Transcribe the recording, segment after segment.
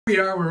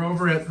We're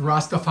over at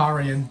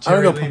Rastafarian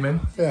Jerry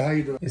Lehman. Yeah, how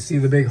you doing? You see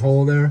the big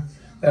hole there?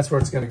 That's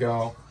where it's going to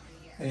go.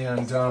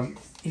 And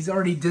he's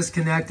already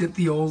disconnected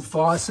the old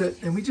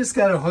faucet, and we just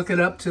got to hook it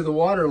up to the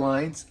water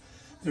lines.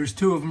 There's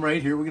two of them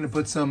right here. We're going to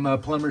put some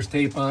plumber's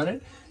tape on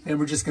it, and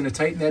we're just going to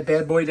tighten that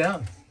bad boy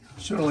down.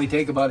 Should only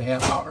take about a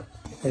half hour.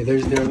 Hey,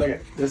 there's there. Look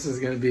at this. Is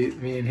going to be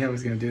me and him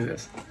is going to do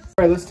this. All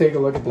right, let's take a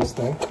look at this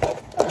thing.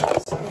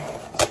 Let's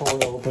pull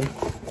it open.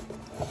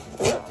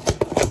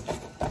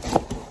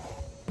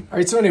 All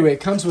right, so anyway, it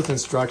comes with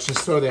instructions.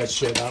 Throw that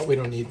shit out. We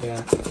don't need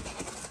that.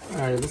 All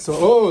right, so,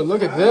 oh,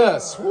 look at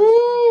this.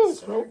 Woo,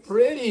 so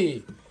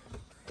pretty.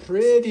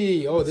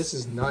 Pretty. Oh, this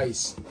is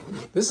nice.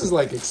 This is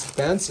like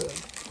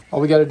expensive. All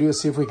we got to do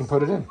is see if we can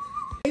put it in.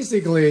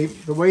 Basically,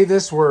 the way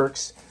this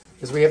works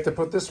is we have to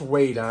put this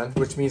weight on,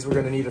 which means we're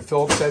going to need a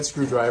Phillips head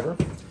screwdriver,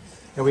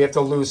 and we have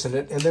to loosen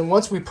it. And then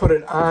once we put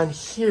it on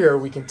here,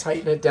 we can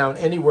tighten it down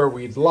anywhere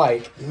we'd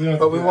like,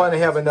 but we want to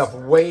have enough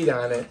weight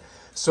on it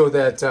so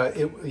that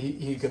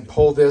you can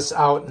pull this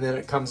out and then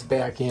it comes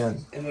back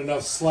in. And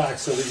enough slack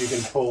so that you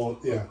can pull,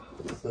 yeah,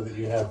 so that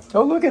you have...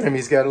 Oh, look at him.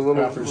 He's got a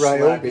little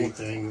Ryobi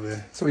thing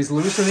there. So he's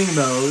loosening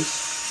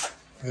those.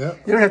 Yeah.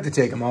 You don't have to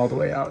take them all the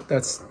way out.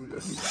 That's...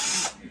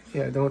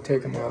 Yeah, don't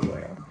take them all the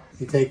way out.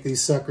 You take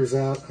these suckers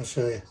out, I'll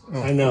show you.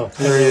 Oh, I know.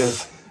 There he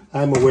is.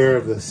 I'm aware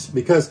of this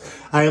because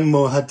I am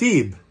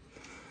Mohadib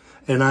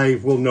and I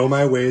will know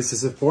my ways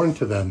as if born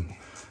to them.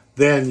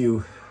 Then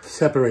you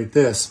separate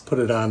this, put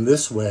it on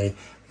this way,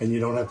 and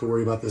you don't have to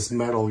worry about this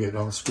metal getting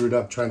all screwed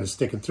up trying to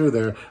stick it through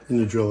there, and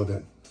you drill it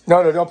in.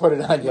 No, don't put it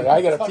on yet.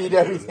 I got to feed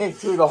everything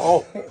through the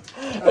hole.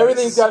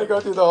 Everything's got to go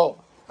through the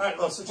hole. All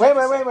right, so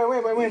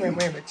wait a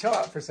minute. Chill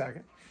out for a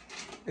second.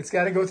 It's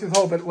got to go through the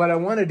hole, but what I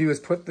want to do is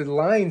put the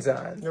lines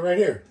on. They're right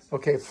here.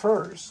 Okay,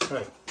 first.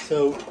 Right.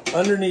 So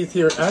underneath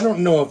here, I don't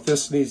know if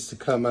this needs to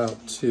come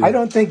out too. I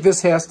don't think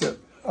this has to.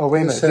 Oh,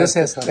 wait a minute.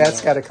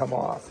 That's got to come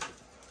off.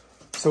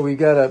 So we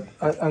got to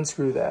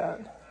unscrew that.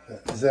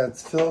 Is that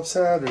Phillips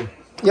head or?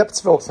 Yep, it's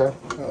Phillips head.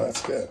 Oh,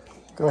 that's good.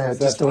 Go ahead.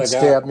 Just don't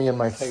stab me in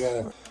my.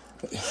 Okay,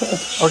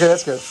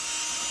 that's good.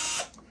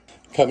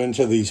 Come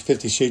into the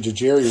 50 Shades of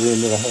Jerry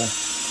room that I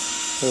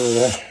have over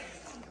there.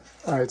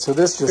 All right, so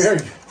this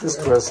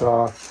twists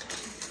off.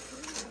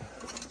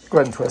 Go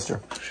ahead and twist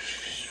her.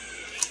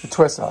 It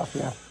twists off,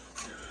 yeah.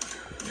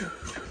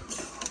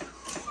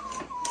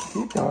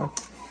 Keep going.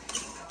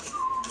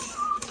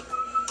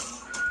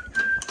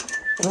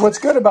 And what's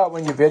good about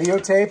when you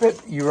videotape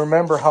it, you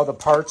remember how the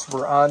parts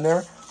were on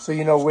there, so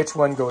you know which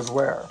one goes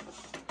where.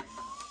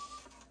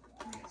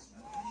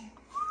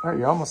 All right,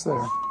 you're almost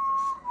there.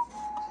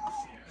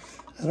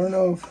 I don't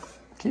know.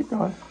 Keep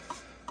going.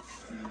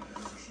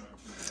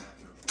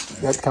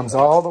 That comes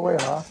all the way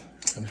off.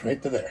 Comes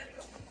right to there.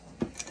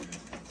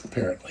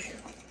 Apparently.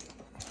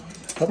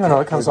 No,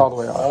 it comes all the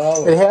way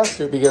off. It has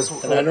to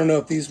because... And I don't know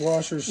if these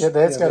washers... Yeah,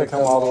 that's got to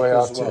come all the way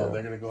off too. They're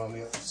going to go on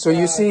the other side. So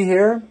you see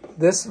here,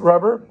 this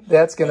rubber,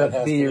 that's going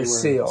to be your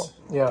seal.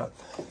 Yeah.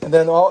 And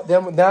then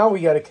now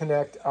we got to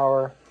connect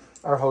our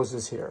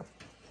hoses here.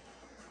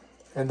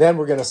 And then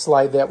we're going to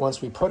slide that.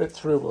 Once we put it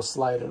through, we'll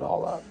slide it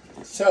all up.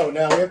 So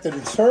now we have to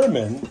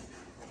determine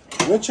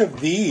which of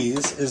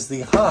these is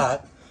the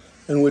hot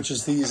and which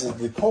is these is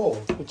the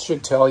cold. It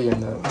should tell you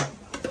now.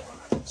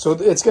 So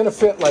it's going to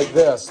fit like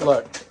this.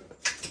 Look.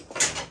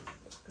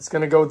 It's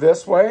going to go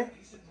this way.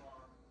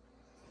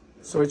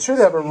 So it should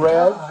have a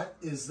red. The hot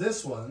is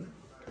this one.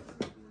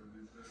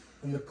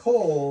 And the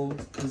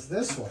cold is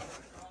this one.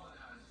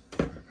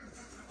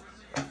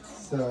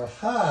 So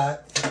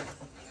hot.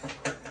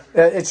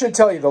 It should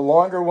tell you the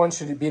longer one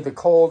should be the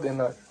cold and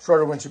the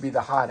shorter one should be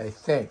the hot, I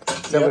think.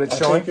 Is that what it's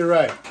showing? I think you're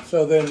right.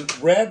 So then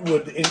red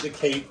would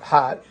indicate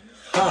hot.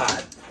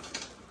 Hot.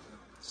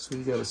 So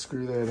you got to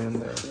screw that in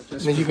there. And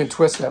then you can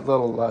twist that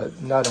little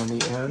nut on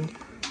the end.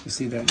 You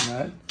see that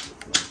nut?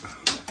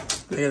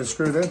 You got to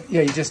screw that?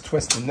 Yeah, you just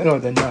twist the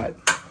nut.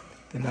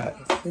 The nut.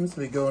 Seems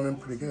to be going in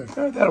pretty good.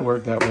 That'll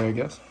work that way, I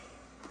guess.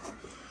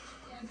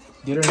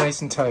 Get her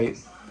nice and tight.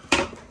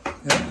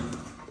 Yeah.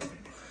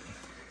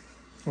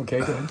 Okay,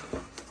 good.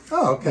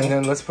 Oh, okay. And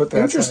then let's put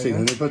that. Interesting.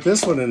 And we put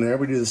this one in there.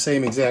 We do the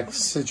same exact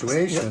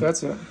situation. Yep,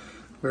 that's it.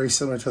 Very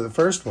similar to the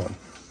first one.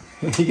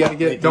 You got to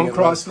get it. Don't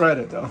cross thread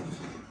it though.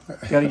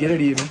 You got to get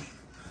it even.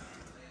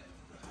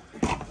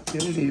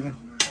 Get it even.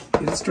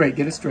 Get it straight.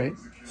 Get it straight.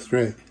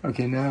 Straight.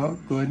 Okay, now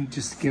go ahead and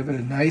just give it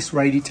a nice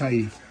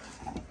righty-tighty.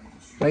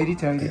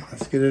 Righty-tighty. Yeah,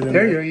 let's get it in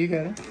there. You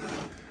go. You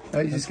got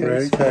it. You just got it.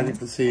 Righty-tighty.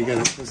 Let's see. You got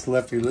it. Just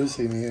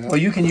lefty-loosey. You know? Well,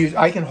 you can use.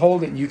 I can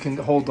hold it. And you can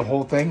hold the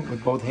whole thing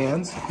with both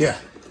hands. Yeah.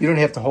 You don't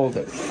have to hold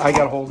it. I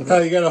got to hold it. Oh,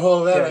 you got to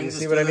hold that. Yeah, you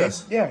see what I mean?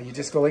 Yeah, you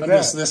just go like that. I'm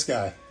just this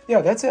guy.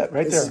 Yeah, that's it,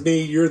 right there. This is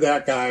me. You're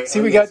that guy. See,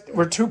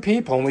 we're two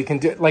people, and we can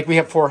do like we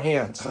have 4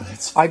 hands. Oh,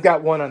 I've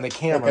got one on the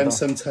camera. Like I'm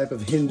some type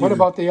of Hindu. What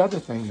about the other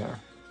thing there?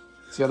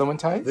 Is the other one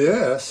tight?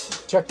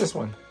 Yes. Check this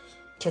one.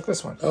 Check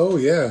this one. Oh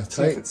yeah,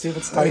 tight. See if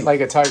it's tight like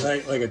a tiger.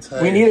 Tight like a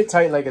tiger. We need it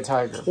tight like a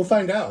tiger. We'll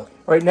find out.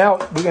 Right now,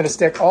 we're going to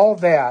stick all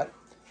that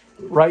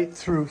right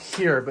through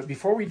here. But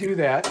before we do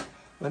that,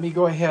 let me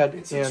go ahead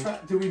and...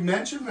 Did we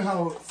mention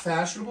how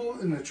fashionable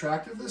and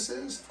attractive this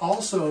is?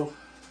 Also,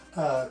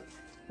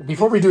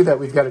 before we do that,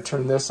 we've got to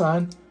turn this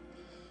on.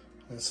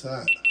 what's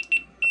that?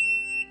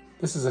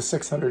 This is a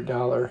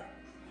 $600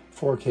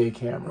 4K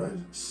camera.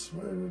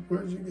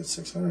 Where did you get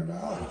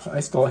 $600? I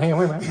still, hang on,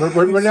 wait a minute.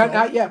 We're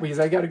not yet, because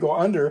I got to go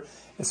under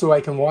so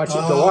I can watch it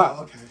go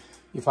up. Okay.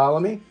 You follow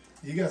me?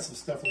 You got some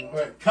stuff on the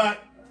way. Cut.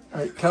 All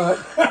right, cut.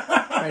 All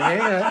right,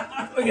 hang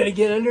on. We're going to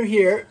get under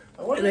here,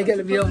 and I got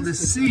to be able to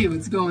see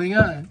what's going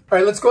on. All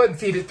right, let's go ahead and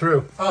feed it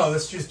through. Oh,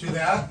 let's just do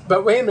that?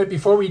 But wait a minute,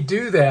 before we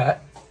do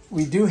that,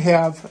 we do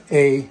have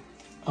a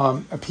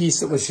piece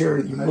that was here.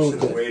 You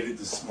moved it. Waited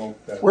to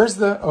smoke that. Where's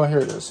the, oh, here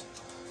it is.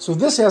 So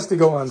this has to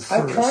go on first.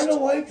 I kind of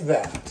like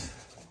that.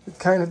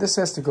 This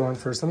has to go on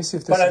first. Let me see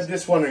if this But I'm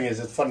just wondering, is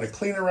it fun to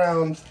clean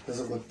around? Does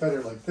it look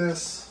better like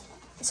this?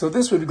 So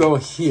this would go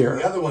here.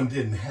 The other one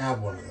didn't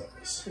have one of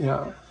those.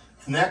 Yeah.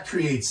 And that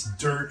creates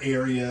dirt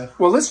area.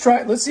 Well, let's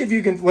try. Let's see if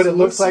you can, what it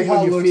looks like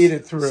when you feed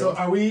it through. So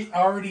are we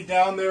already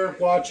down there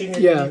watching it?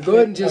 Yeah, go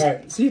ahead and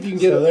just see if you can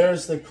get it. So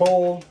there's the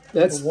cold.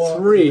 That's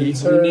 3.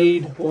 We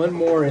need one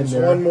more in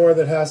there. One more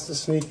that has to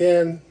sneak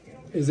in.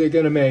 Is it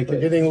going to make it?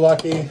 Getting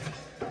lucky.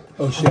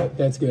 Oh, shit.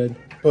 That's good.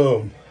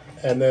 Boom.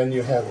 And then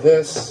you have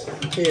this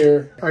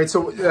here. All right.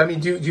 So, I mean,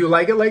 do you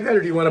like it like that,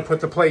 or do you want to put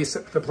the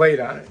plate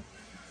on it?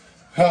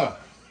 Huh.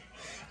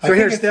 So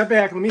here, step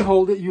back. Let me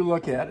hold it. You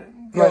look at it.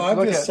 No,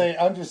 I'm just saying.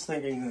 I'm just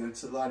thinking that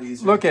it's a lot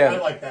easier. Look at it.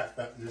 I like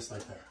that, just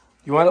like that.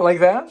 You want it like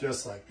that?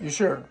 Just like that. You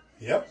sure?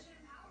 Yep.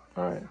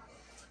 All right.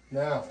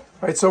 Now. All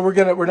right. So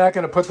we're not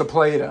gonna put the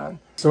plate on.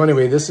 So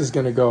anyway, this is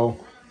gonna go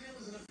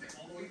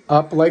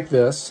up like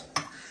this.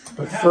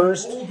 But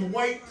first, an old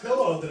white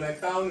pillow that I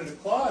found in a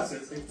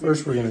closet.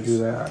 First, we're gonna do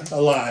that.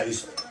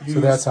 Lies. So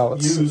that's how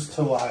it's used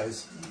to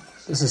lies.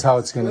 This is how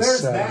it's gonna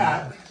There's set.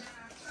 that.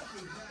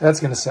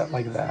 That's gonna set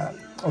like that.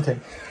 Okay.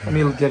 Let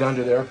me get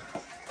under there.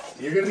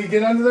 You're gonna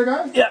get under there,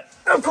 guy? Yeah,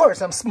 of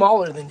course. I'm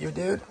smaller than you,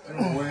 dude.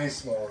 I'm way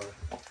smaller.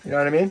 You know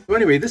what I mean? So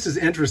anyway, this is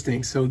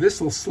interesting. So this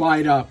will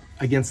slide up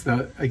against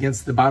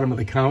the bottom of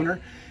the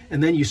counter,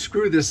 and then you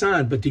screw this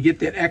on. But to get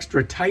that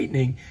extra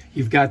tightening,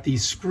 you've got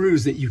these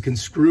screws that you can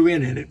screw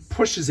in, and it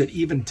pushes it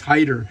even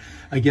tighter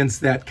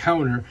against that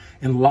counter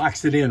and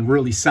locks it in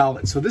really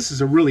solid. So this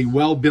is a really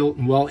well-built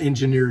and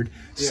well-engineered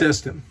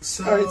system.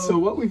 So, all right, so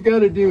what we've got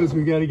to do is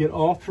we've got to get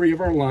all 3 of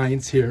our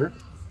lines here,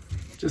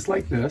 just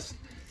like this.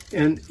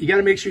 And you got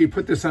to make sure you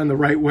put this on the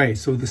right way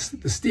so the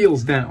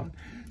steel's down.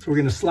 So we're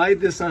going to slide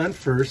this on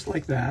first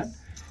like that.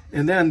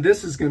 And then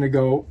this is going to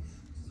go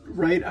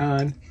right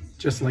on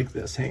just like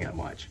this. Hang on,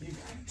 watch.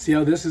 See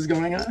how this is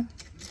going on?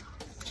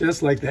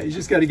 Just like that. You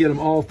just got to get them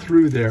all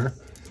through there.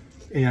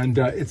 And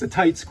it's a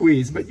tight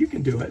squeeze, but you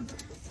can do it.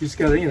 You just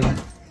got to, you know,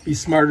 be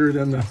smarter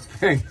than the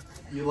thing.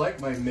 You like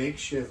my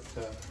makeshift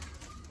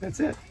That's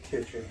it.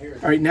 kitchen here.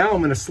 All right, now I'm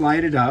going to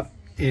slide it up,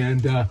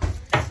 and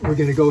we're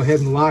going to go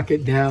ahead and lock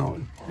it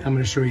down. I'm going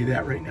to show you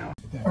that right now.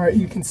 All right,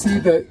 you can see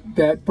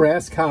that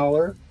brass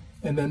collar,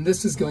 and then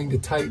this is going to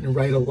tighten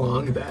right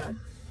along that.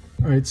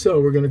 All right, so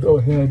we're going to go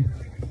ahead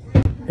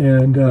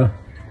and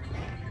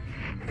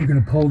we're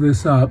going to pull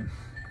this up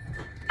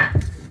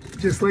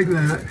just like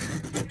that.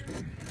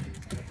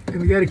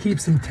 And we got to keep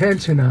some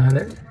tension on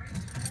it.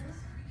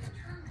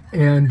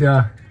 And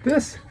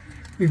this,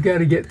 we've got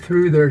to get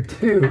through there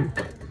too.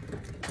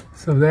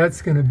 So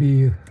that's going to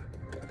be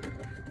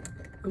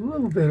a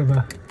little bit of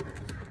a,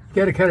 you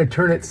got to kind of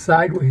turn it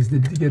sideways to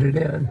get it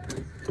in.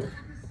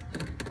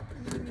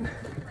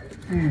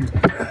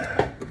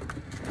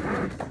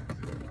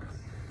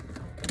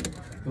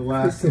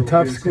 It's a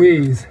tough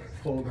squeeze.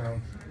 Pull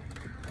down.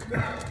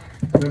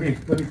 Let me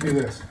do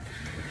this.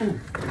 Ooh,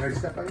 can I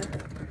step on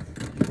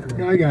it?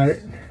 No, I got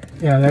it.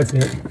 Yeah, that's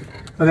it.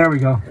 Oh, there we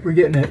go. We're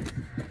getting it.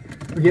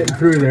 We're getting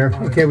through there.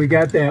 Okay, we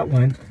got that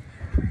one.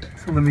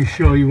 So let me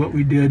show you what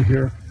we did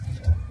here.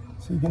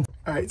 So you can.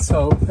 All right,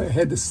 so I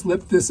had to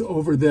slip this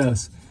over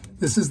this.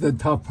 This is the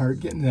tough part,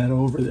 getting that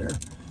over there.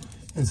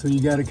 And so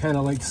you got to kind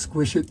of like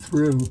squish it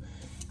through.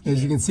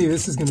 As you can see,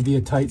 this is going to be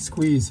a tight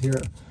squeeze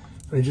here.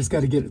 But I just got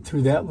to get it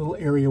through that little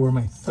area where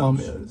my thumb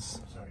is.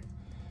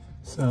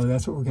 So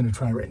that's what we're going to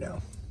try right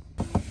now.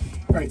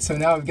 All right, so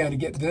now I've got to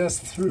get this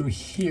through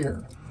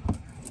here,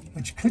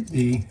 which could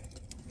be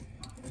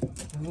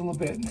a little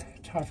bit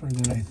tougher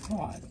than I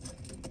thought.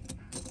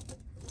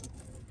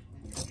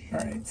 All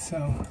right,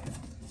 so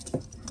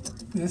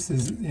this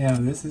is, yeah,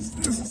 this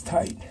is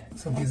tight.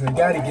 So because I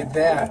got to get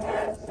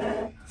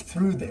that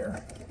through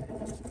there,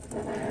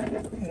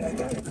 and I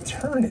got to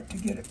turn it to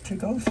get it to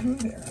go through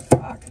there.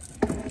 Fuck,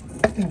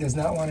 that thing does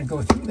not want to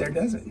go through there,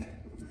 does it?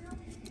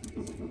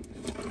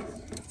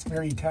 It's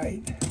very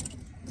tight.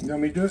 You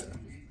want me to do it?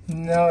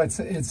 No,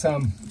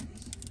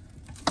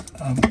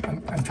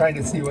 I'm trying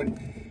to see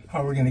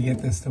how we're going to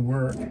get this to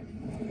work.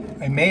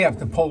 I may have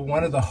to pull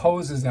one of the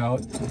hoses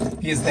out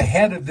because the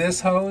head of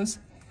this hose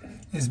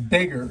is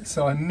bigger,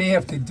 so I may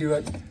have to do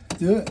it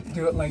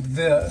like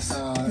this.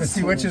 Let's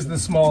see which is the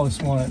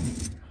smallest one.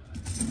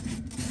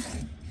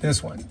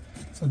 This one.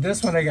 So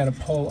this one I got to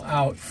pull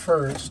out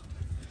first,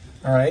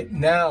 All right,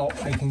 now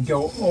I can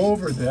go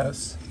over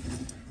this.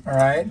 All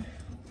right.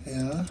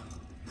 Yeah.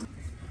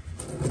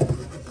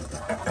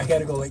 I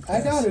gotta go like this.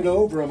 I got it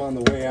over them on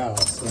the way out,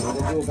 so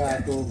we'll go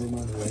back over them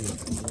on the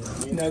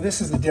way in. No,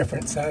 this is a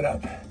different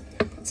setup.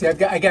 See, I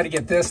got to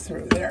get this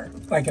through there.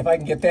 Like if I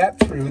can get that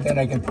through, then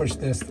I can push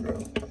this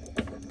through.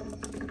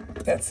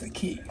 That's the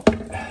key.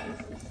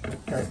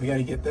 All right, we got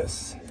to get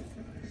this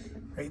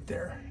right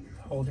there.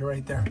 Hold it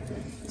right there.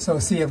 So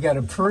see, I've got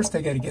to first,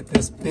 I got to get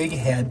this big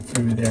head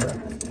through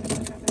there.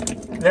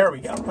 There we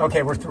go.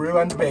 Okay, we're through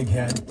on the big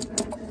head.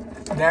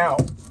 Now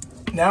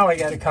I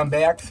got to come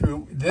back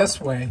through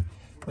this way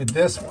with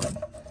this one,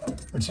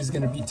 which is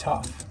going to be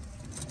tough.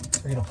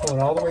 So we're going to pull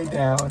it all the way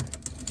down,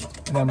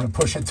 and I'm going to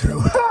push it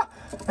through.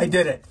 I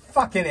did it.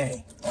 Fucking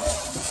A.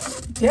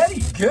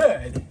 Daddy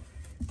good.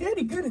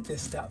 Daddy good at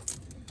this stuff.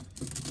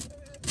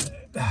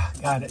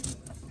 Got it.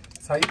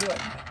 That's how you do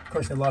it. Of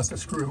course, I lost a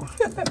screw.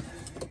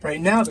 Right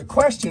now, the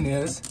question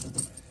is,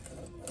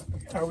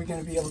 are we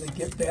going to be able to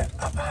get that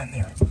up on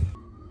there?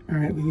 All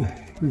right,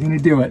 we're going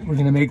to do it. We're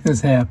going to make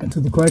this happen. So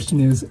the question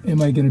is,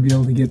 am I going to be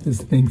able to get this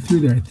thing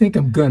through there? I think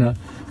I'm gonna.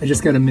 I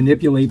just got to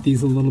manipulate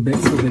these a little bit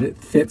so that it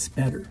fits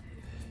better.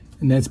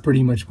 And that's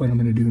pretty much what I'm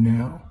going to do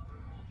now.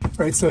 All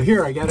right, so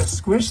here I got to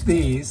squish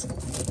these,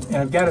 and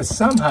I've got to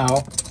somehow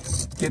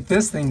get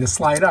this thing to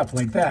slide up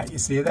like that. You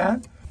see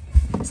that?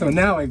 So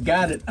now I've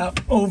got it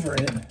up over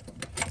it,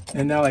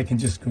 and now I can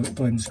just go ahead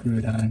and screw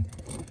it on.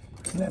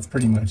 And that's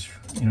pretty much,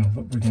 you know,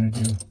 what we're going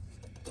to do.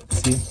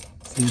 See,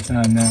 it's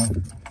on now.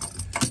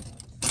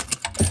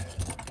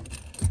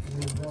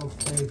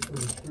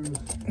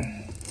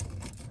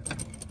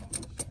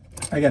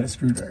 I got a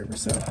screwdriver,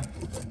 so.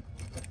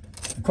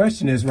 The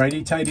question is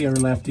righty-tighty or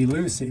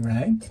lefty-loosey,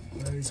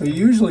 right? So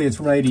usually it's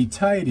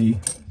righty-tighty,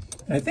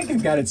 and I think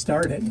I've got it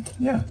started.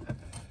 Yeah,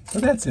 so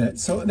that's it.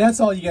 So that's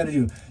all you got to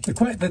do.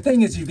 The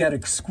thing is you've got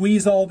to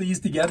squeeze all these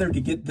together to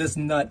get this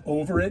nut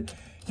over it,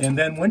 and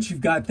then once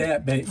you've got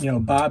that, you know,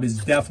 Bob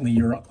is definitely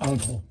your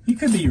uncle. He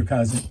could be your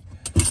cousin,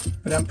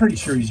 but I'm pretty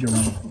sure he's your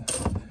uncle.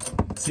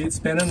 See it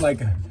spinning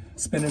like a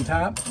spinning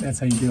top? That's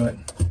how you do it.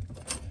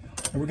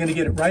 And we're going to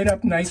get it right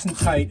up nice and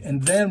tight,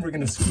 and then we're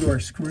going to screw our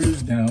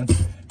screws down.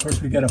 Of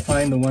course, we've got to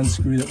find the one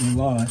screw that we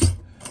lost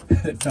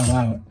that fell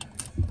out.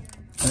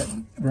 But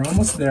we're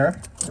almost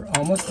there. We're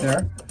almost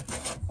there.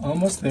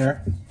 Almost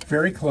there.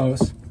 Very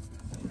close.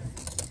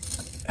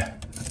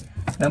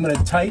 And I'm going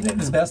to tighten it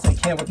as best I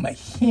can with my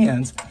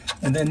hands.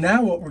 And then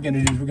now what we're going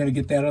to do is we're going to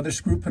get that other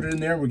screw, put it in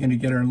there. We're going to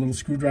get our little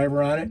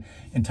screwdriver on it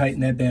and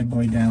tighten that bad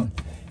boy down.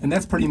 And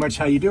that's pretty much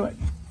how you do it.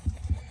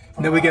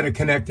 And then we got to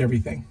connect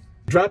everything.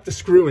 Drop the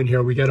screw in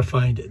here. We got to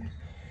find it.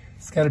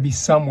 It's got to be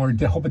somewhere.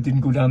 I hope it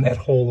didn't go down that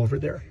hole over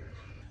there.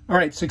 All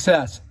right,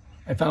 success.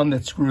 I found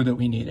that screw that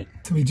we needed.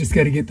 So we just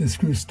got to get the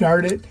screw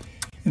started,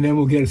 and then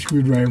we'll get a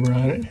screwdriver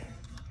on it.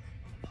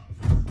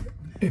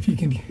 If you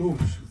can.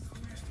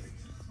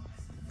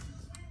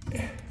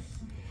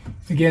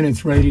 Again,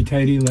 it's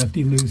righty-tighty,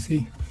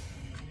 lefty-loosey.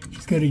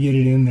 Just got to get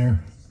it in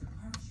there.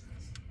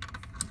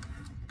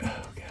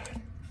 Oh,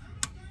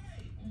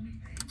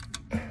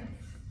 God.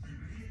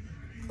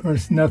 Of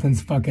course,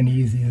 nothing's fucking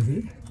easy, is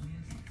it?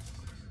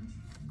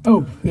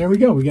 Oh, there we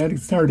go. We got it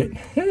started.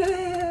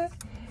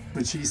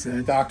 What she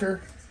said.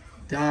 Doctor?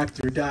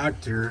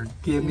 Doctor,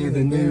 give me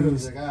the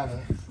news. I got it.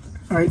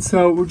 All right,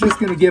 so we're just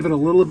going to give it a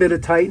little bit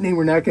of tightening.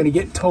 We're not going to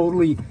get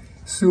totally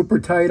super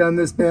tight on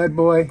this bad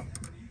boy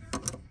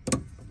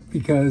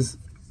because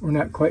we're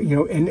not quite, you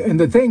know, and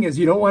the thing is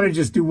you don't want to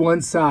just do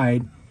one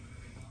side.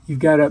 You've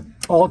got to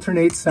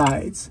alternate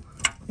sides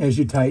as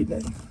you tighten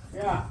it.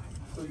 Yeah.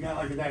 So you got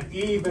like that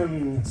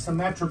even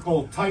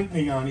symmetrical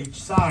tightening on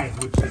each side,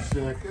 which is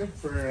good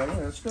for,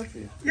 that's good for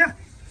you. Yeah.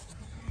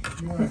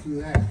 You want to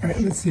do that. All right,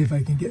 let's see if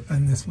I can get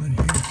on this one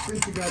here.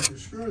 Since you got your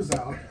screws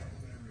out,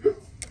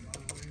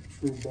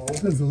 screw ball.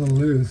 This is a little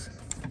loose.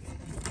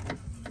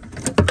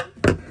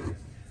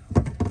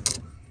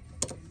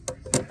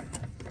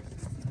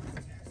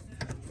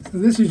 So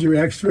this is your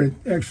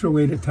extra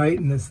way to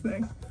tighten this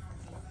thing.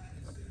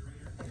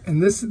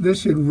 And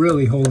this should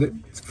really hold it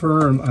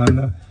firm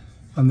on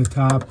the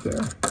top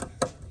there.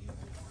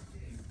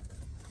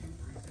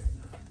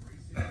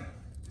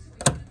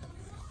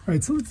 All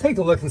right, so let's take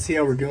a look and see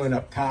how we're doing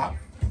up top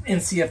and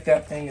see if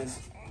that thing is,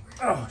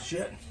 oh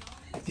shit,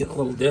 getting a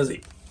little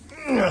dizzy.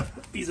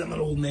 Because I'm an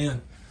old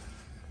man.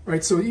 All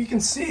right, so you can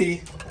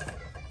see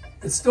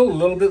it's still a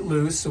little bit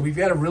loose, so we've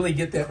got to really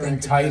get that thing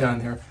tight on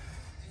there.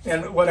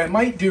 And what I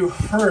might do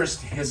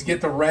first is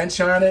get the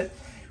wrench on it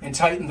and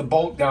tighten the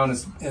bolt down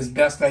as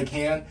best I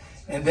can,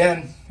 and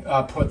then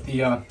put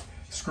the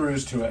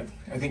screws to it.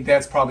 I think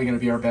that's probably going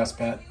to be our best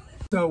bet.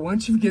 So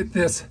once you get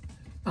this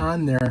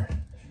on there,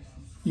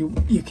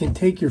 you can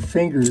take your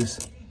fingers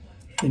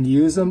and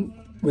use them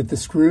with the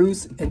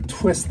screws and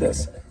twist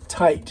this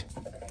tight.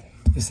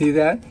 You see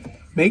that?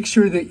 Make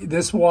sure that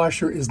this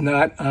washer is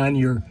not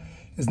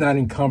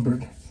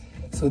encumbered.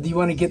 So you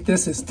want to get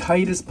this as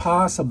tight as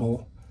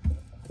possible.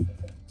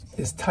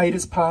 As tight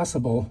as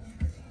possible.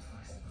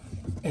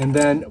 And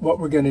then what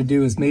we're going to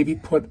do is maybe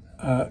put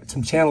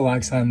some channel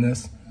locks on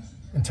this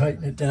and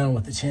tighten it down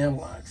with the channel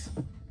locks.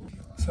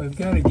 So I've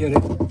got to get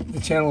the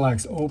channel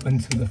locks open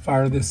to the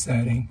farthest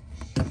setting,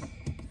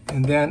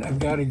 and then I've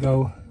got to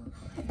go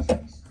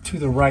to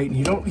the right. And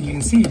you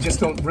can see you just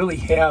don't really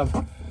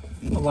have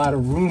a lot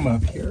of room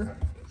up here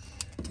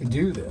to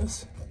do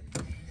this.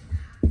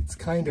 It's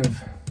kind of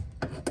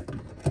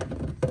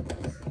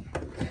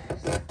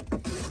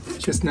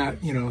just not,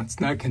 it's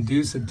not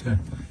conducive to.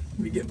 Let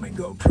me get my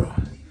GoPro.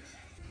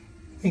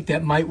 I think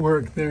that might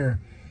work there.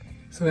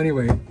 So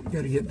anyway,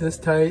 got to get this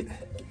tight,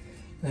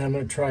 and I'm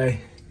going to try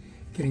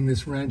getting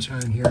this wrench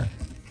on here.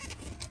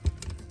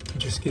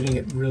 Just getting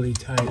it really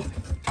tight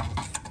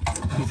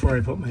before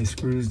I put my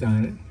screws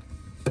on it.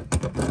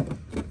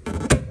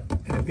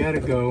 And I've got to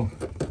go.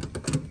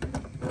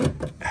 Oh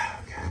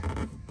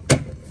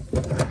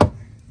God.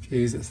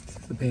 Jesus,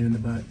 it's a pain in the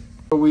butt.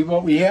 But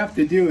what we have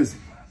to do is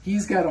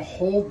he's got to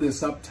hold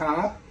this up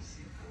top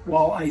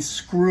while I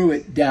screw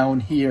it down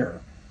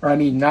here. Or I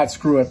mean, not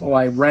screw it, while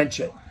I wrench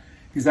it.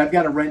 Because I've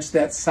got to wrench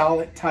that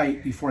solid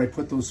tight before I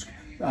put those,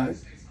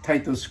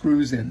 tight those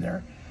screws in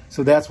there.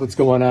 So that's what's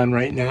going on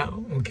right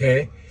now,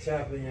 okay? It's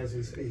happening as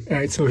we speak. All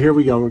right, so here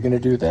we go. We're going to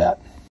do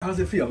that. How's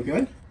it feel?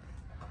 Good?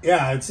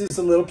 Yeah, it's just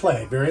a little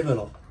play, very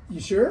little.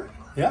 You sure?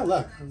 Yeah,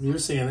 look, you're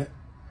seeing it.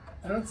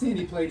 I don't see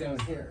any play down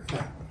here.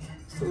 Yeah,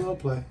 just a little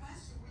play.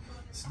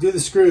 So do the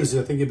screws,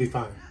 I think you'll be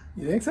fine.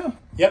 You think so?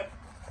 Yep.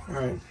 All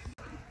right.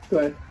 Go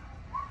ahead.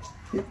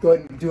 Go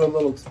ahead and do a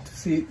little,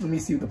 let me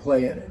see the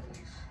play in it.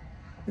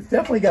 It's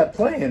definitely got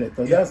play in it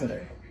though, doesn't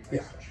it?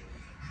 Yeah.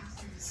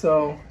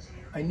 So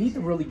I need to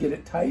really get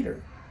it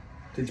tighter.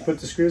 Did you put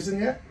the screws in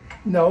yet?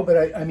 No,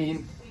 but I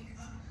mean,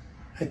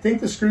 I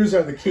think the screws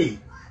are the key.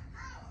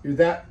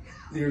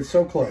 You're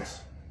so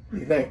close.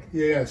 you think?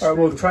 Yeah. All right,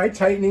 we'll try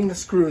tightening the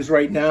screws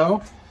right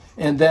now.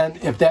 And then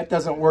if that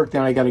doesn't work,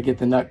 then I got to get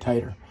the nut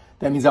tighter.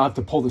 That means I'll have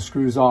to pull the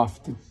screws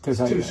off to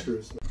tighten it. 2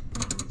 screws.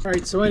 All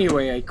right, so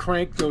anyway, I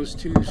cranked those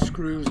 2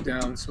 screws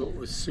down so it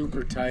was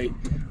super tight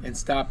and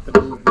stopped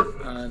the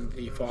movement on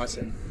the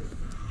faucet.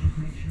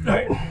 All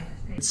right.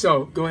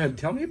 So go ahead,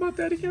 tell me about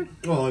that again.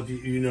 Well, if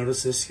you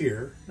notice this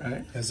here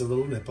Right. has a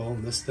little nipple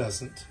and this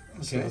doesn't.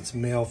 So Okay. it's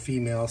male,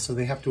 female, so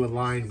they have to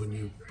align when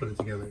you put it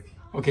together.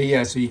 Okay,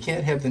 yeah, so you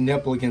can't have the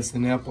nipple against the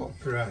nipple.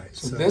 Right.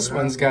 So this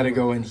one's got to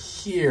go in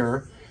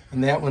here,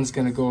 and that one's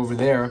going to go over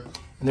there.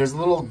 And there's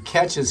little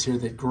catches here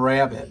that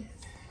grab it.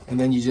 And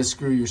then you just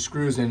screw your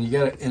screws in.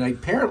 And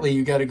apparently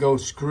you got to go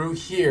screw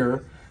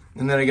here,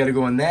 and then I got to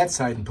go on that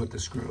side and put the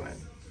screw in.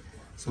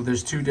 So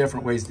there's 2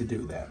 different ways to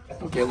do that.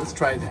 Okay, let's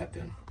try that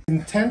then.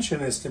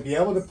 Intention is to be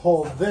able to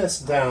pull this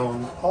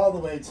down all the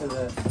way to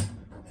the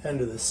end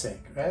of the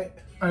sink, right?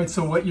 All right,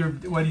 so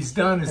what he's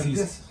done is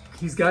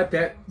he's got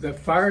the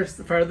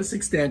farthest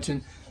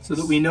extension so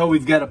that we know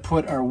we've got to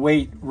put our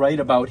weight right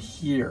about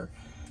here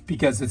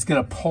because it's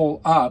going to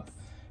pull up,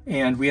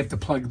 and we have to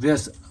plug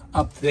this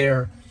up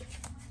there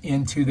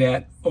into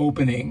that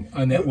opening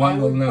on that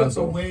one little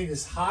nozzle. The weight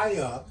is high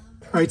up.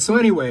 All right, so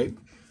anyway,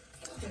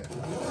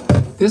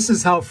 this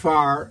is how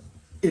far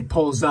it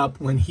pulls up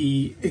when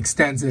he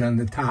extends it on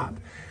the top.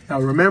 Now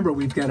remember,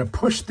 we've got to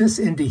push this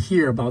into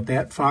here about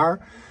that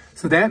far.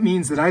 So that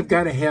means that I've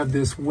got to have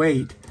this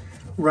weight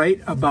right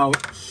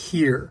about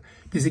here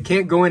because it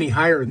can't go any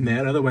higher than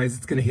that. Otherwise,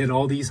 it's going to hit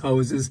all these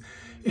hoses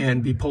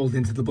and be pulled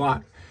into the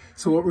block.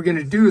 So what we're going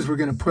to do is we're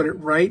going to put it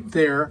right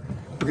there.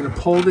 We're going to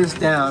pull this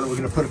down, and we're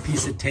going to put a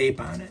piece of tape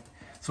on it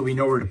so we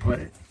know where to put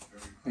it.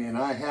 And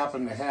I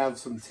happen to have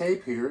some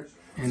tape here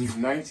in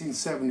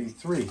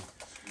 1973.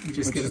 You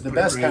just Which is the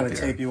best right kind of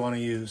there. tape you want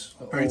to use.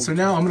 All right, so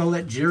now I'm going to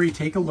let Jerry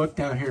take a look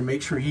down here and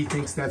make sure he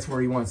thinks that's where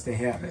he wants to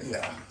have it.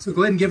 Yeah. So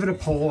go ahead and give it a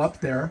pull up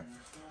there.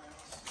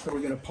 So we're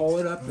going to pull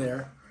it up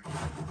there.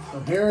 So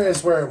here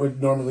is where it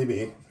would normally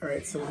be. All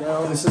right, so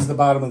now, This is the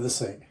bottom of the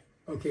sink.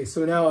 okay,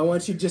 so now I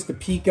want you just to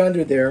peek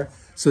under there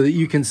so that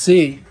you can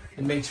see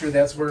and make sure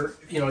that's where,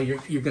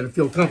 you're going to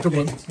feel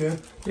comfortable. Yeah.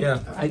 Yeah,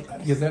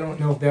 because I don't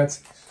know if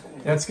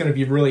that's going to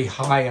be really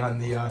high on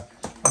the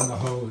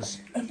hose.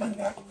 It might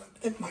not.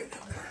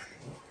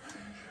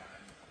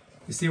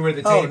 You see where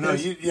the Oh, tape no,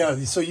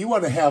 is? so you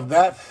want to have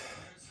that.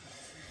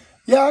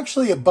 Yeah,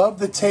 actually above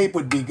the tape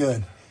would be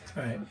good.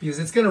 All right, because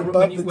it's going to...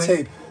 Above the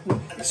tape.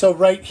 So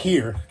right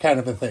here, kind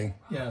of a thing.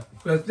 Yeah,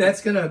 but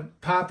that's going to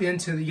pop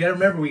into the... You got to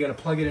remember, we got to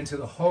plug it into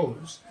the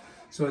hose.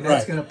 So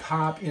that's Right. going to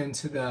pop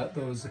into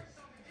those...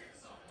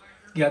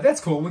 Yeah, that's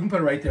cool. We can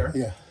put it right there.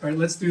 Yeah. All right,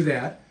 let's do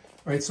that.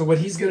 All right, so what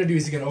he's going to do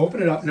is he's going to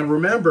open it up. Now,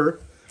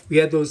 remember, we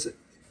had those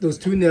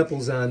 2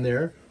 nipples on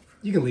there.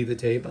 You can leave the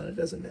tape on. It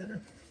doesn't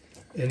matter.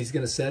 And he's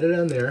going to set it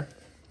on there.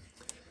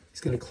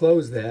 He's going to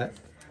close that.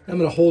 I'm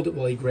going to hold it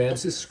while he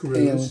grabs his screws.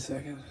 Hang on 1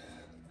 second.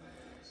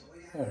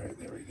 All right,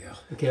 there we go.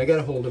 Okay, I got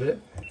a hold of it.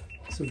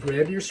 So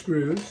grab your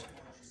screws.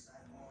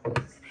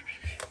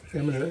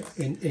 I'm gonna,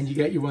 and you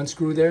got your 1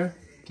 screw there.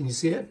 Can you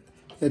see it?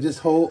 Yeah, just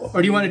hold.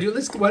 Or do you want to do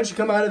this? Why don't you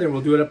come out of there?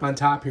 We'll do it up on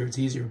top here. It's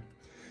easier.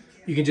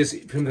 You can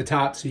just from the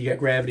top, so you got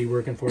gravity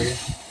working for you.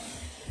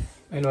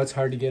 I know it's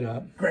hard to get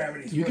up.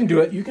 Gravity. You can do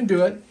it. You can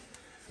do it.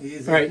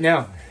 Easy. All right,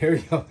 now here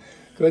we go.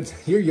 Go Good.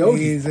 You're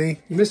Yogi. Easy.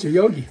 You Mr.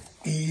 Yogi.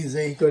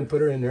 Easy. Go ahead and put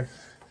her in there.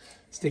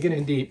 Stick it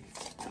in deep.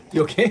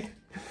 You okay?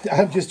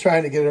 I'm just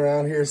trying to get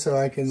around here so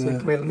I can...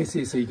 So, wait, let me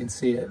see so you can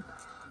see it.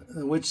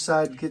 Which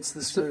side gets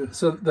the screw?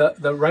 So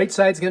the right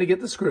side's going to get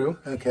the screw.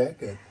 Okay,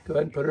 good. Go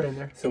ahead and put her in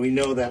there. So we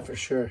know that for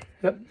sure.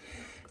 Yep.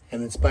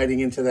 And it's biting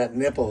into that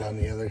nipple on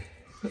the other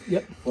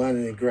Yep. one,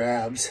 and it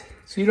grabs.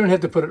 So you don't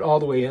have to put it all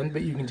the way in,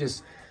 but you can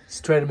just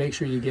try to make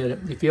sure you get it.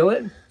 You feel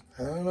it?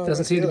 I don't know.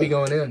 Doesn't seem to be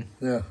going in.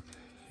 No.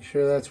 You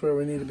sure that's where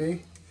we need to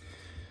be?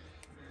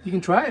 You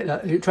can try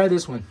it. Here, try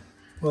this one.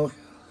 Well,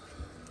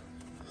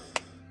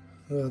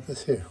 what about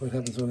this here? What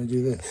happens when I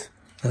do this?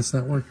 That's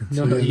not working.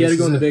 No, no, you got to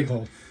go in the big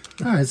hole.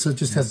 All right, so it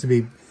just has to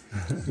be,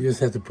 you just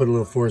have to put a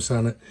little force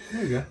on it.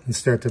 There you go. And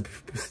start to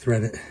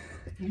thread it.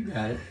 You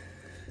got it.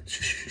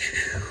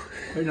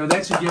 Right, now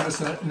that should give us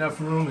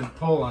enough room and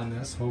pull on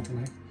this,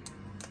 hopefully.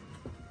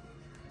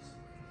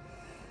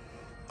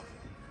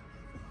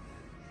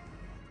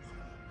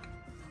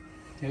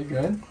 Okay,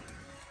 good.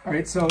 All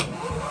right, so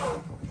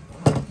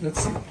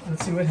let's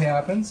see what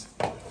happens.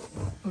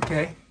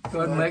 Okay, go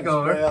ahead and let go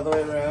of her. All the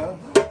way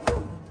around.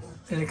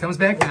 And it comes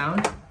back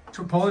down.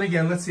 So pull it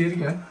again. Let's see it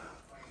again.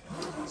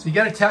 So you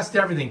got to test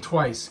everything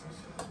twice.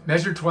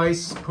 Measure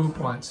twice, poop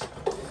once.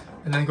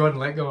 And then go ahead and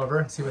let go of her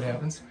and see what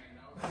happens.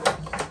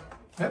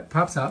 That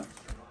pops up.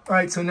 All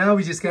right, so now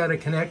we just got to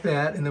connect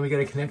that, and then we got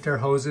to connect our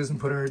hoses and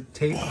put our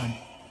tape on,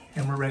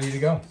 and we're ready to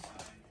go.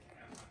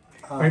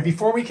 All right,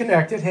 before we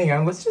connect it, hang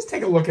on, let's just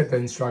take a look at the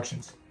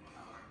instructions.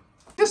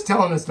 Just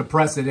telling us to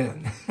press it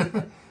in.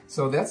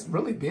 So that's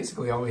really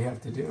basically all we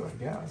have to do,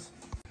 I guess.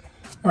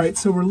 All right,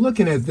 so we're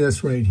looking at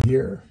this right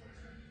here,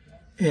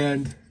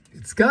 and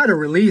it's got a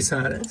release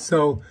on it.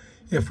 So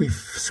if we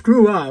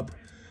screw up,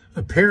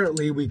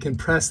 apparently we can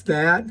press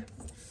that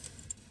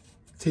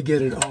to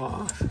get it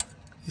off.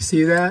 You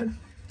see that?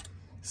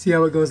 See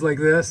how it goes like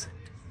this?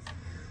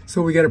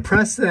 So we got to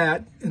press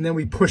that, and then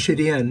we push it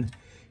in,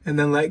 and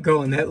then let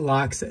go, and that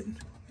locks it.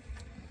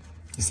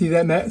 You see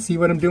that, Matt? See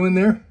what I'm doing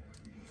there?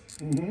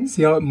 Mm-hmm.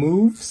 See how it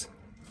moves?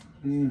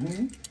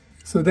 Mm-hmm.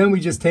 So then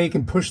we just take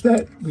and push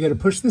that. We got to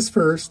push this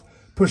first,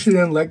 push it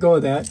in, let go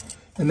of that,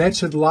 and that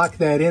should lock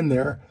that in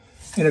there.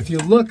 And if you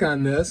look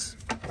on this,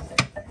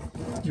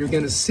 you're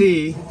going to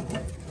see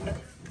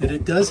that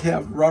it does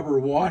have rubber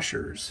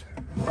washers.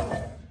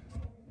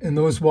 And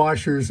those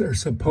washers are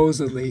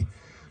supposedly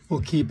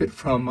will keep it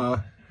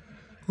from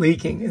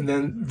leaking. And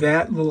then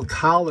that little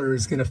collar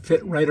is going to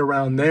fit right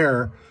around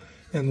there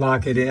and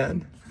lock it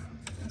in.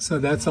 So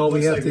that's all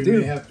we have to do. We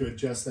may have to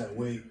adjust that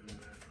weight.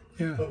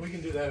 Yeah. But we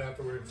can do that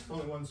afterwards.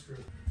 Only one screw.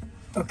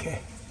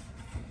 Okay.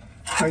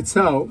 All right,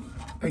 so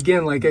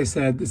again, like I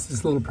said, this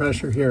is a little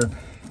pressure here.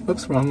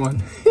 Oops, wrong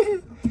one.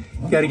 You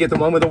got to get the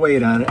one with the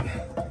weight on it.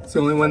 It's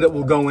the only one that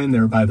will go in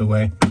there, by the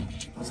way.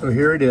 So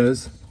here it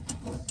is.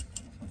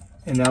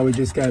 And now we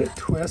just got to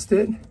twist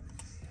it. I'm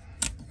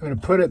going to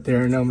put it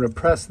there, and now I'm going to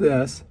press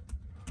this.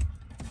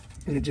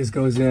 And it just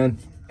goes in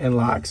and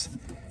locks.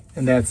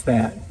 And that's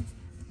that.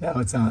 Now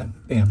it's on.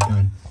 Bam,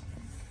 done.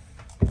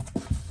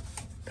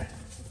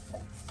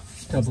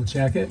 Double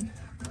check it.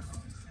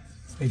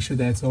 Make sure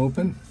that's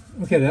open.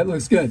 Okay, that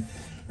looks good.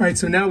 All right,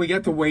 so now we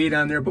got the weight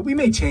on there, but we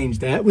may change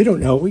that. We don't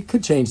know. We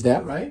could change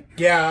that, right?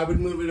 Yeah, I would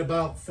move it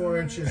about 4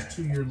 inches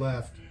to your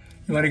left.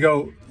 You want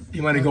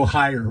to go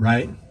higher,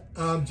 right?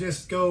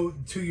 Just go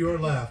to your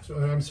left.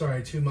 Or, I'm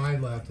sorry, to my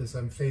left as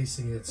I'm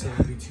facing it, so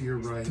it'll be to your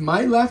right. To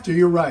my left or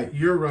your right?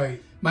 Your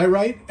right. My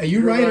right? Are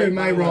you right or am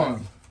I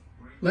wrong?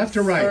 Left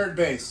or right? Third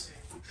base.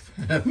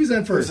 Who's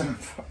on first? All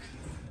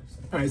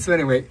right, so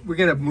anyway, we're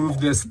going to move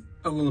this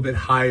a little bit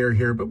higher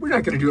here, but we're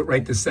not going to do it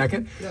right this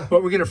second. Yeah.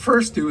 What we're going to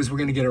first do is we're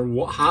going to get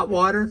our hot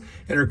water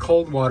and our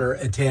cold water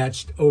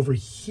attached over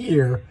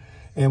here,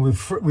 and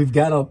we've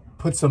got to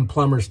put some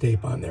plumber's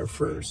tape on there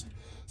first.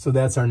 So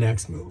that's our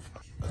next move.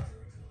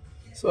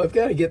 So I've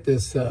got to get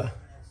this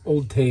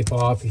old tape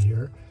off of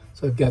here.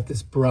 So I've got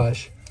this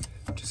brush.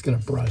 I'm just going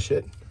to brush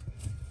it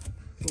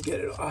and get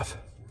it off.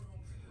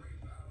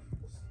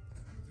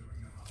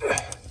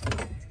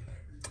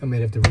 I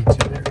might have to reach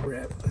in there to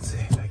grab it. Let's see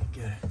if I can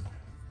get it.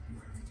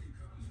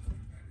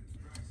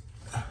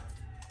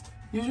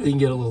 Usually you can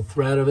get a little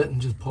thread of it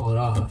and just pull it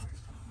off.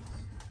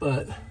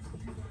 But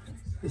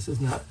this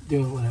is not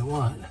doing what I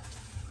want.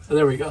 So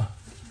there we go.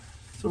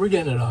 So we're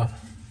getting it off.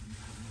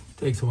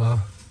 Takes a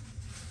while.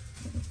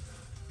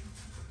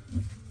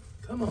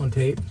 Come on,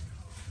 tape.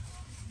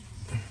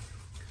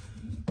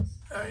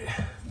 All right.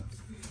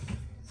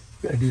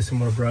 Gotta do some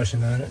more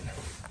brushing on it.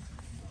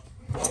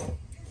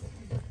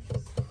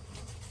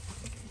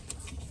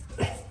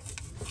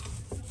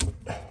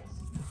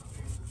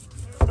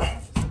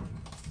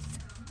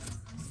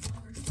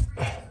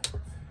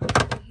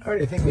 All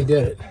right, I think we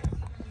did it.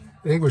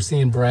 I think we're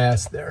seeing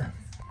brass there.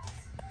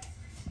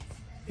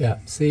 Yeah,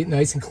 see,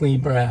 nice and clean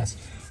brass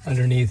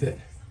underneath it.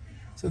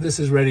 So this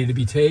is ready to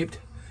be taped,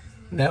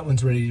 and that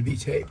one's ready to be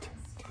taped.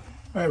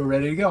 All right, we're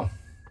ready to go.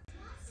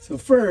 So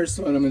first,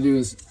 what I'm gonna do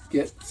is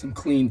get some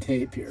clean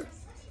tape here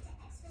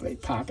by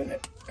popping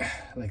it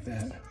like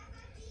that.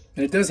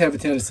 And it does have a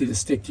tendency to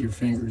stick to your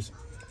fingers.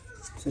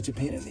 Such a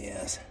pain in the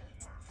ass.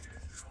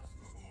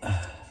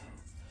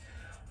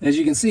 As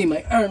you can see,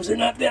 my arms are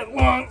not that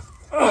long.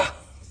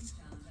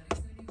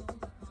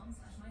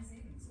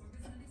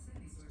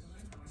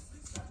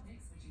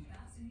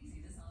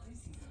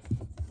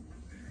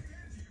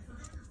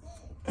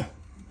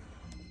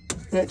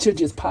 That should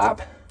just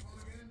pop,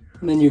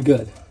 and then you're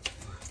good.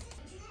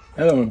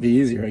 That one would be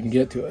easier. I can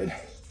get to it.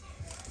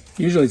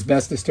 Usually it's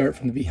best to start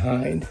from the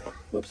behind.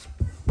 Whoops.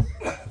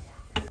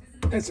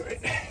 That's all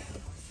right.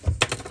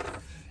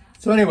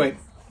 So anyway,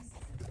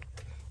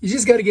 you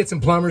just got to get some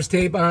plumber's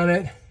tape on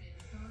it,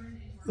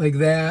 like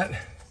that.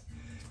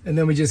 And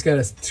then we just got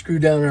to screw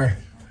down our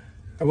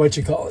what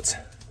you call it.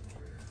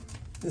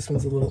 This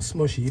one's a little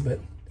smushy, but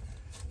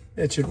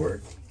that should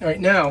work. All right,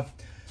 now,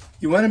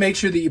 you want to make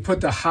sure that you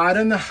put the hot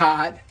on the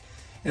hot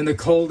and the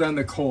cold on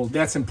the cold.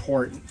 That's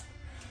important.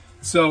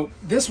 So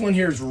this one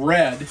here is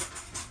red.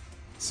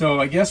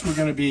 So I guess we're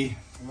going to be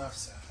left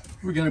side.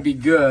 We're going to be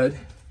good.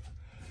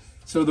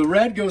 So the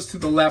red goes to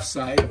the left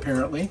side,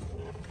 apparently.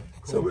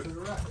 So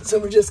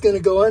we're just going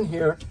to go on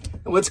here.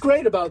 And what's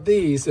great about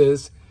these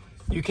is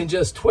you can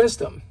just twist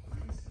them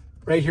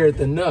right here at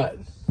the nut.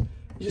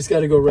 You just got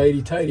to go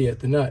righty-tighty at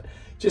the nut.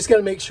 Just got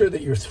to make sure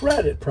that you're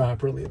threaded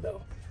properly,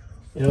 though.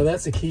 You know,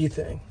 that's the key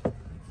thing.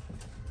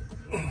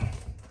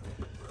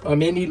 I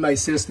may need my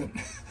assistant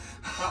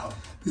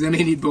because I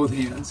may need both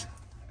hands.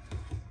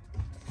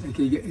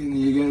 Okay, and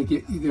you gotta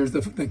get, there's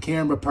the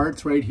camera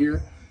parts right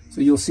here,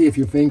 so you'll see if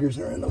your fingers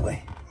are in the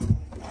way.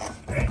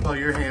 Well,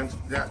 your hands,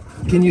 yeah.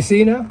 Can you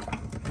see now?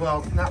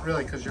 Well, not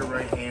really, because you're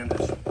right-handed.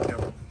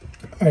 Yep. All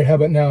right, how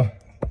about now?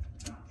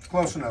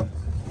 Close enough.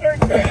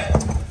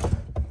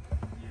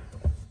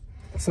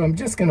 So I'm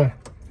just gonna,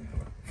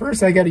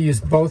 first I gotta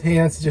use both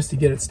hands just to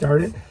get it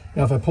started.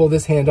 Now if I pull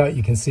this hand out,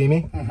 you can see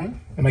me. Mm-hmm.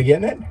 Am I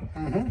getting it?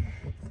 Mm-hmm.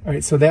 All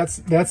right, so that's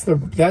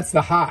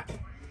the hot.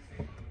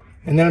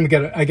 And then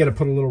I gotta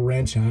put a little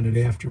wrench on it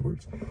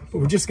afterwards. But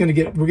we're just gonna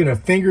we're gonna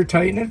finger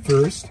tighten it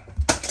first.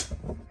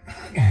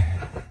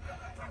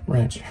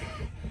 Wrench.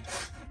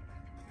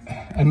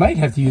 I might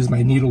have to use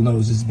my needle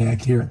noses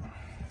back here.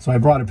 So I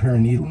brought a pair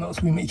of needle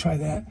noses. We may try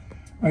that.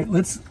 All right,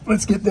 let's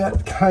get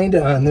that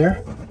kinda on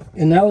there.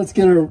 And now let's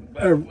get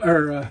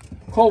our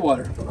cold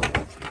water.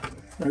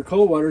 Our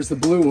cold water is the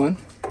blue one.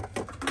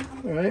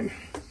 All right.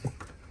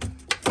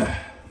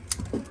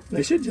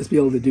 I should just be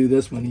able to do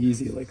this one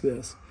easy like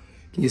this.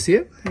 Can you see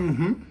it?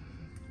 Mm-hmm.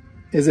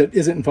 Is it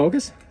in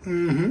focus?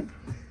 Mm-hmm.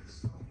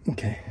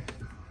 Okay.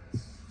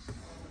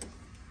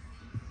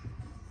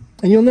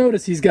 And you'll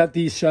notice he's got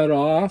these shut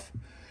off.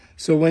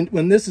 So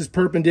when this is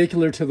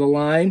perpendicular to the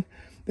line,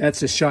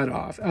 that's a shut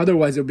off.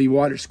 Otherwise there'll be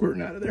water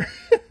squirting out of there.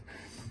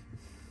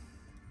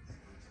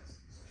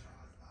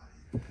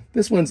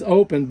 This one's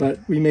open, but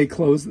we may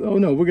close. Oh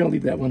no, we're gonna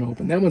leave that one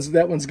open. That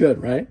one's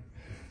good, right?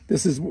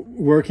 This is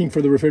working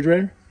for the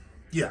refrigerator?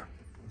 Yeah.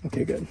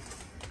 Okay, good.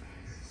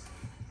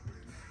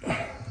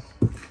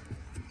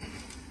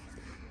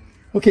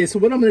 Okay, so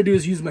what I'm going to do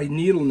is use my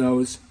needle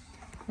nose.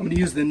 I'm going to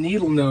use the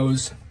needle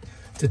nose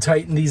to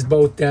tighten these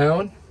both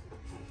down.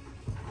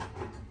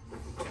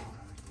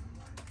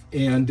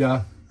 And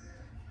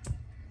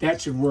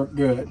that should work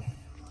good.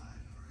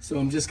 So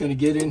I'm just going to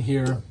get in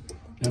here.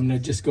 And I'm going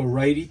to just go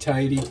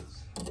righty-tighty,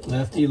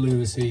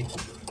 lefty-loosey,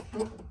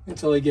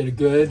 until I get a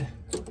good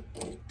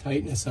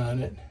tightness on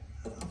it.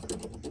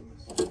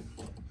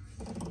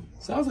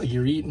 Sounds like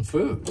you're eating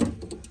food.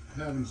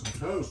 Having some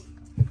toast.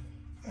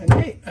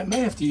 I may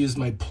have to use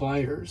my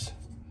pliers.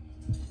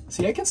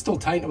 See, I can still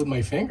tighten it with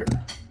my finger.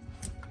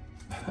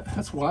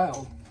 That's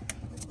wild.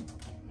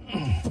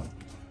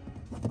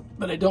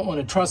 But I don't want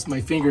to trust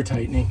my finger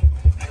tightening.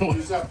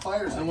 Use that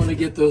pliers. I want to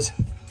get those.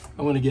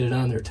 I want to get it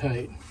on there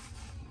tight.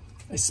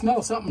 I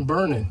smell something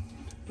burning.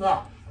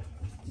 Ah,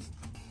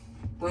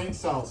 brain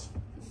cells.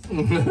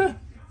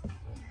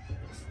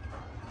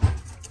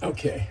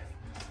 Okay,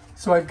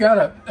 so I've got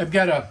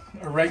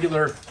a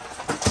regular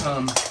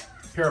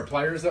pair of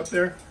pliers up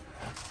there.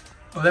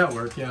 Oh, that'll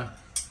work, yeah.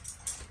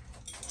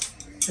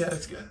 Yeah,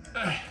 that's good.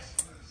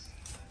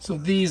 So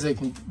these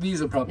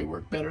will probably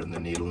work better than the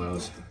needle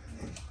nose.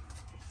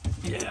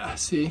 Yeah,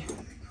 see?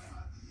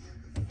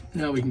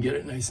 Now we can get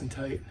it nice and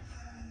tight.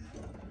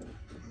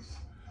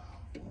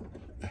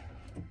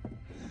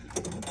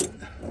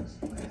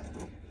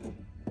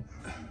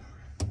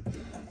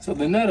 So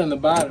the nut on the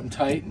bottom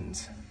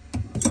tightens.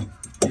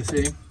 You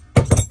see?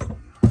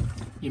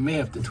 You may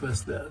have to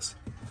twist this.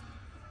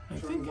 I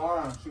think. See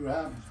what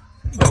happens.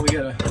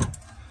 Well,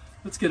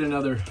 let's get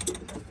another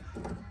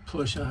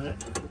push on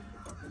it.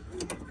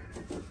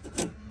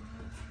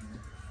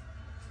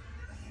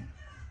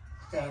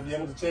 Gotta be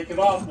able to take it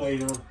off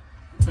later.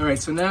 All right,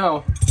 so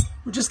now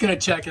we're just gonna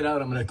check it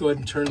out. I'm gonna go ahead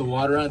and turn the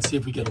water on, see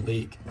if we get a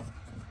leak.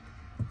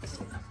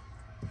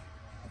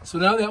 So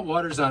now that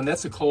water's on,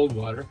 that's the cold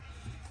water.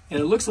 And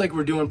it looks like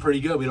we're doing pretty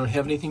good. We don't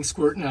have anything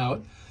squirting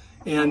out.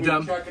 And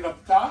check it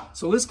up top.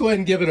 So let's go ahead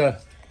and give it a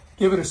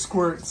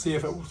squirt and see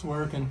if it was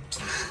working.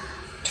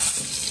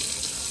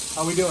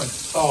 How we doing?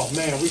 Oh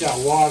man, we got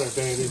water,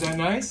 baby. Is that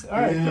nice?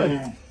 All right,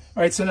 good. All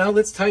All right, so now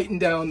let's tighten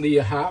down the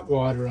hot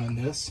water on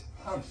this.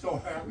 I'm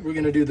so happy. We're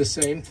gonna do the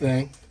same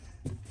thing.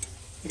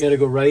 You gotta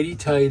go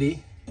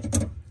righty-tighty.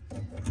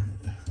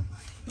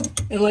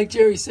 And like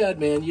Jerry said,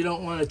 man, you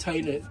don't wanna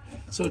tighten it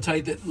so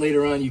tight that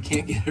later on you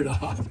can't get it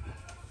off.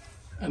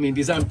 I mean,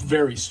 because I'm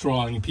very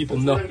strong and people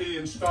know. We're gonna be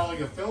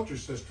installing a filter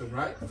system,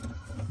 right?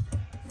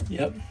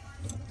 Yep.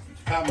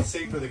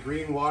 Compensate for the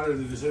green water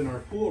that is in our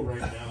pool right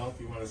now, if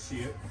you want to see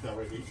it.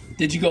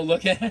 Did you go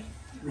look at it?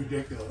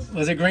 Ridiculous.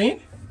 Was it green?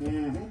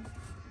 Mm-hmm.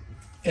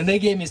 And they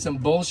gave me some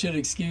bullshit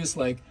excuse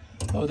like,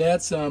 oh,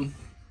 that's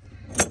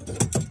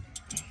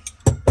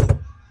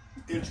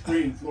It's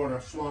green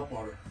Florida swamp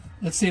water.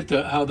 Let's see if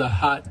how the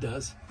hot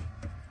does.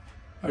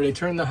 All right, I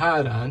turn the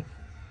hot on.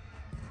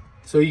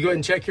 So you go ahead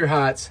and check your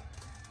hots.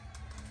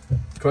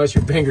 Cross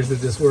your fingers that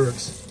this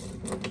works.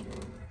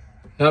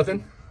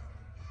 Nothing?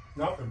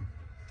 Nothing.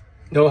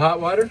 No hot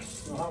water?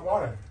 No hot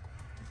water.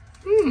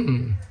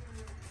 Hmm.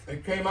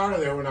 It came out of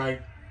there when I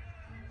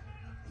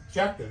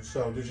checked it.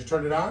 So did you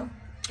turn it on?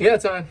 Yeah,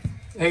 it's on.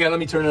 Hang on, let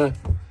me turn it on.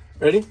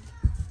 Ready?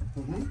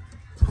 Mm-hmm.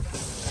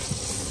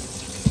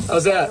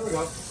 How's that? There we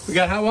go. We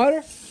got hot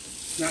water?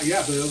 Not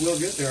yet, but it will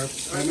get there.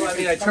 I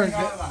mean, I it's turned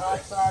coming out of the hot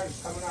side,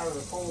 it's coming out of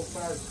the cold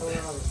side, it's coming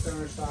out of the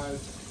center side.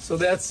 So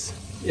that's,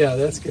 yeah,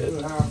 that's See good.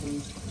 what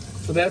happens.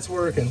 So that's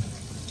working.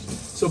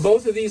 So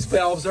both of these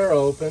valves are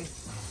open.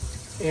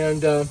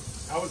 And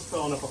I was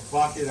filling up a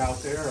bucket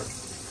out there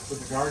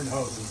with the garden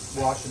hose and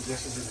washing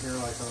dishes in here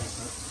like I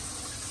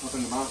was up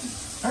in the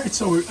mountains. all right,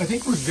 so I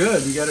think we're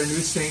good. We got our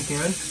new sink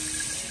in.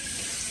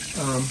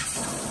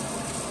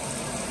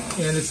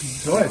 And it's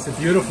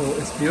beautiful.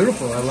 It's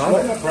beautiful. I love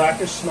Doesn't it. that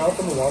brackish smell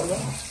from the water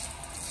though?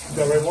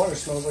 Delaware water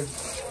smells like...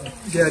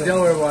 Yeah,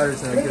 Delaware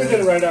water's not I think we get it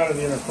good. right out of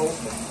the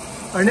intercoastal.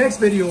 Our next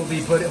video will be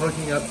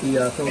hooking up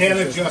the filter And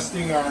system.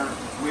 adjusting our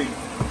weight.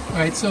 All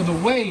right, so the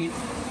weight, It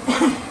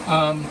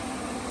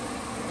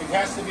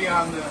has to be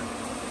on the it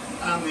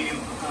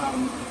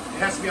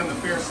has to be on the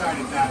fair side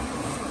of that.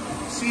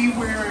 See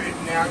where it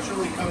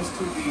naturally comes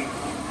to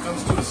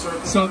a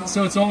surface.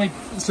 so it's only,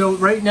 so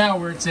right now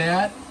where it's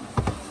at,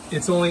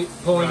 it's only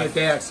pulling it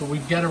back. So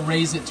we've got to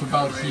raise it to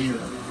about here.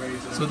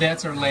 So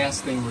that's our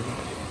last thing we're going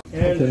to do.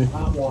 And Okay.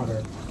 hot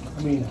water.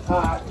 I mean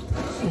hot,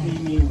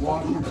 steamy,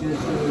 wash your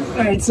dishes. All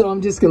right, so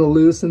I'm just going to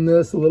loosen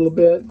this a little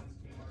bit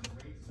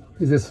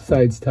because this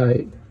side's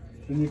tight.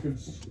 And you can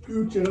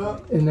scooch it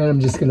up. And then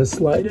I'm just going to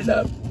slide it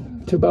up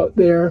to about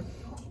there.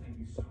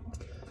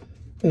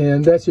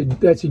 And that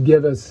should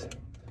give us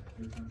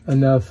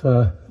enough.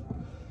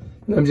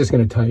 I'm just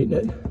going to tighten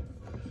it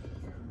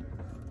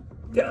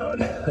down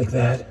like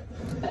that.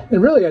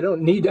 And really, I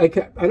don't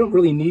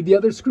really need the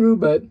other screw,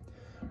 but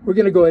we're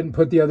going to go ahead and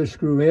put the other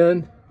screw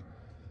in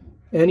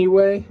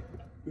anyway.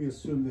 We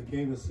assume they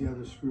gave us the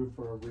other screw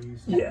for a reason.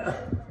 Yeah.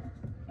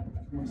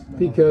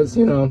 Because,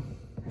 you know,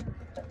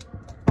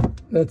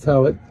 that's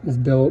how it is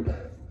built.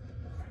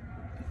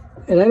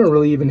 And I don't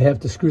really even have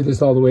to screw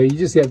this all the way. You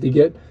just have to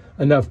get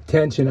enough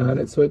tension on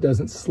it so it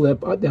doesn't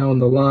slip down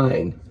the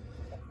line.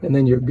 And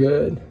then you're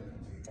good.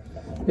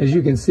 As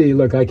you can see,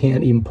 look, I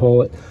can't even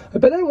pull it.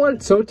 But I don't want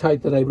it so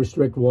tight that I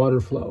restrict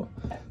water flow.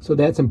 So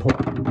that's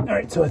important. All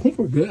right, so I think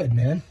we're good,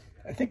 man.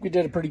 I think we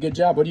did a pretty good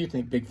job. What do you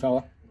think, big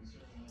fella?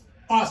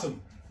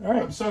 Awesome. All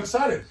right. I'm so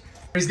excited.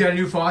 He's got a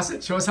new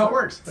faucet. Show us how it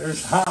works.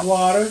 There's hot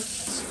water,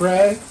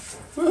 spray.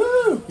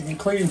 Woohoo! You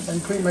can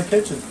clean my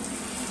kitchen.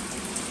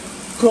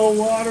 Cold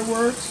water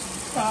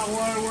works, hot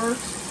water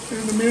works,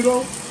 in the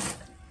middle.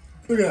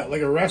 Look at that,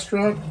 like a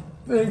restaurant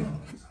thing.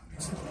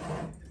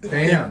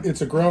 Bam.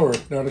 It's a grower,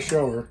 not a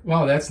shower.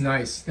 Wow, that's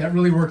nice. That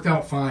really worked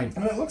out fine.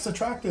 And it looks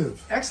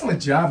attractive.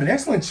 Excellent job. An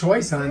excellent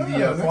choice on the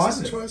Excellent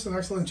faucet. choice, an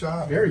excellent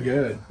job. Very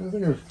good. I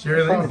think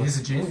Jerry proud Lehman, of he's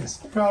us. a genius.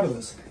 Proud of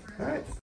us. All right.